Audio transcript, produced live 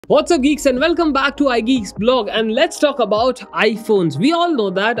What's up geeks and welcome back to iGeeks blog, and let's talk about iPhones. We all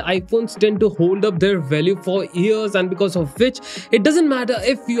know that iPhones tend to hold up their value for years, and because of which it doesn't matter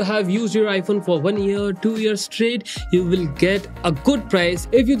if you have used your iPhone for 1 year, 2 years straight, you will get a good price.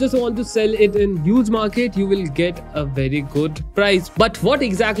 If you just want to sell it in used market, you will get a very good price. But what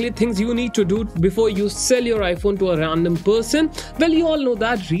exactly things you need to do before you sell your iPhone to a random person? Well, you all know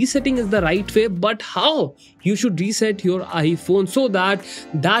that resetting is the right way, but how? You should reset your iPhone so that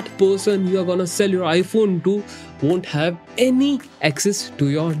person you are gonna sell your iPhone to won't have any access to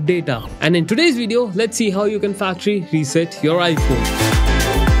your data. And in today's video, let's see how you can factory reset your iPhone.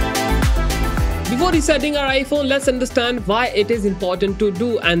 Before resetting our iPhone, let's understand why it is important to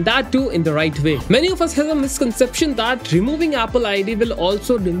do, and that too in the right way. Many of us have a misconception that removing Apple ID will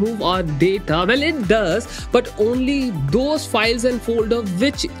also remove our data. Well, it does, but only those files and folders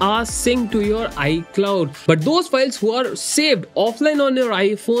which are synced to your iCloud. But those files who are saved offline on your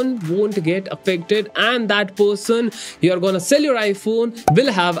iPhone won't get affected, and that person you are gonna sell your iPhone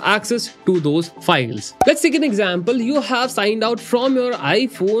will have access to those files. Let's take an example. You have signed out from your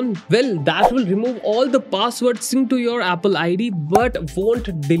iPhone. Well, that will remove all the passwords synced to your Apple ID, but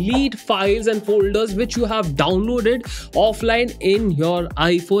won't delete files and folders which you have downloaded offline in your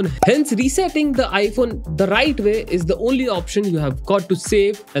iPhone. Hence, resetting the iPhone the right way is the only option you have got to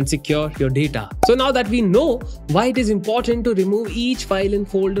save and secure your data. So now that we know why it is important to remove each file and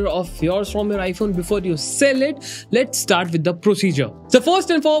folder of yours from your iPhone before you sell it, let's start with the procedure. So first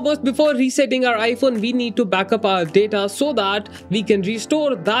and foremost, before resetting our iPhone, we need to back up our data so that we can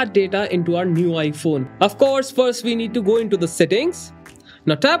restore that data into our new iPhone. Of course, first we need to go into the settings.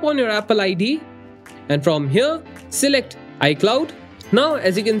 Now tap on your Apple ID, and from here select iCloud. Now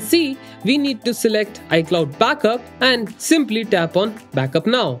as you can see, we need to select iCloud backup and simply tap on backup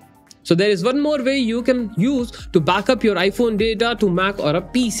now. So there is one more way you can use to back up your iPhone data to Mac or a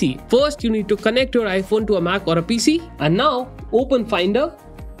PC. First, you need to connect your iPhone to a Mac or a PC, and now open Finder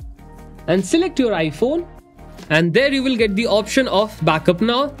and select your iPhone, and there you will get the option of backup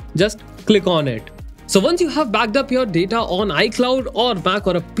now. Just click on it. So once you have backed up your data on iCloud or Mac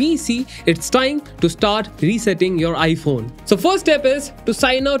or a PC, it's time to start resetting your iPhone. So first step is to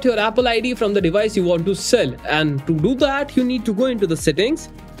sign out your Apple ID from the device you want to sell, and to do that you need to go into the settings,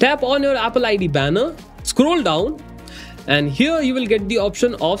 tap on your Apple ID banner, scroll down, and here you will get the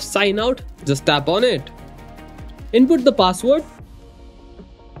option of sign out. Just tap on it, input the password,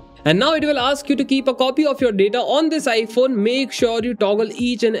 and now it will ask you to keep a copy of your data on this iPhone. Make sure you toggle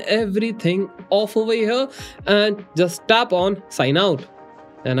each and everything off over here and just tap on sign out,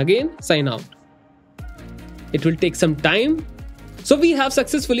 and again sign out. It will take some time. So we have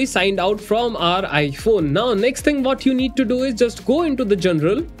successfully signed out from our iPhone. Now next thing what you need to do is just go into the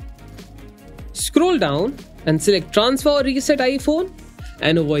general, scroll down and select transfer or reset iPhone,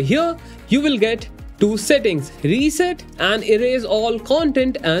 and over here you will get two settings: reset and erase all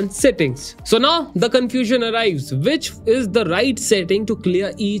content and settings. So now the confusion arrives. Which is the right setting to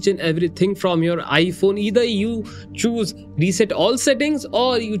clear each and everything from your iPhone? Either you choose reset all settings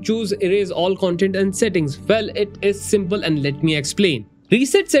or you choose erase all content and settings. Well, it is simple, and let me explain.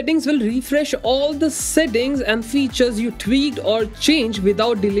 Reset settings will refresh all the settings and features you tweaked or changed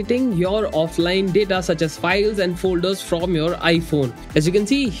without deleting your offline data such as files and folders from your iPhone. As you can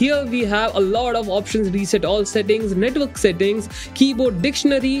see here, we have a lot of options: reset all settings, network settings, keyboard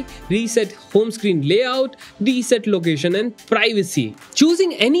dictionary, reset home screen layout, reset location, and privacy.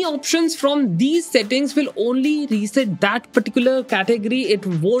 Choosing any options from these settings will only reset that particular category. It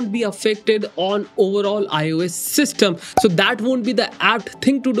won't be affected on overall iOS system. So that won't be the apt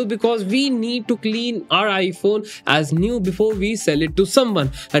thing to do, because we need to clean our iPhone as new before we sell it to someone.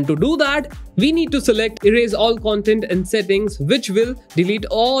 And to do that, we need to select erase all content and settings, which will delete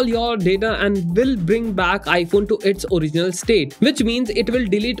all your data and will bring back iPhone to its original state, which means it will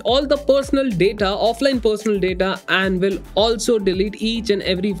delete all the personal data, offline personal data, and will also delete each and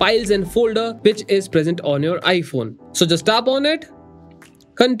every files and folder which is present on your iPhone. So just tap on it,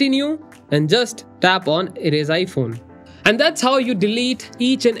 continue, and just tap on erase iPhone. And that's how you delete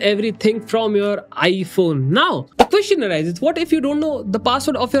each and everything from your iPhone. Now, the question arises, what if you don't know the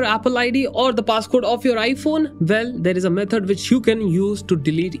password of your Apple ID or the passcode of your iPhone? Well, there is a method which you can use to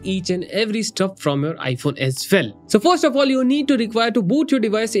delete each and every stuff from your iPhone as well. So first of all, you need to require to boot your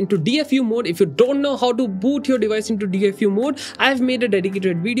device into DFU mode. If you don't know how to boot your device into DFU mode, I've made a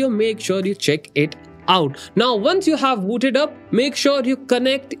dedicated video. Make sure you check it out. Now once you have booted up, make sure you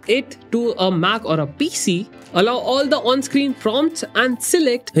connect it to a Mac or a PC, allow all the on-screen prompts and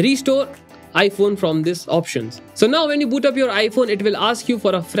select restore iPhone from these options. So now when you boot up your iPhone, it will ask you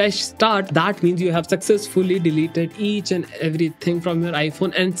for a fresh start. That means you have successfully deleted each and everything from your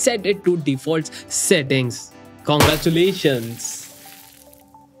iPhone and set it to default settings. Congratulations.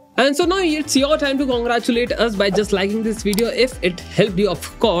 And so now it's your time to congratulate us by just liking this video if it helped you,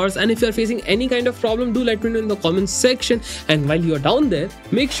 of course. And if you're facing any kind of problem, do let me know in the comments section. And while you're down there,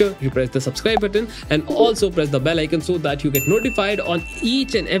 make sure you press the subscribe button and also press the bell icon so that you get notified on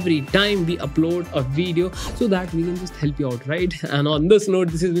each and every time we upload a video, so that we can just help you out, right? And on this note,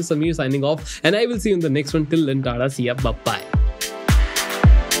 this is me Samir signing off, and I will see you in the next one. Till then, tada, see ya, bye bye.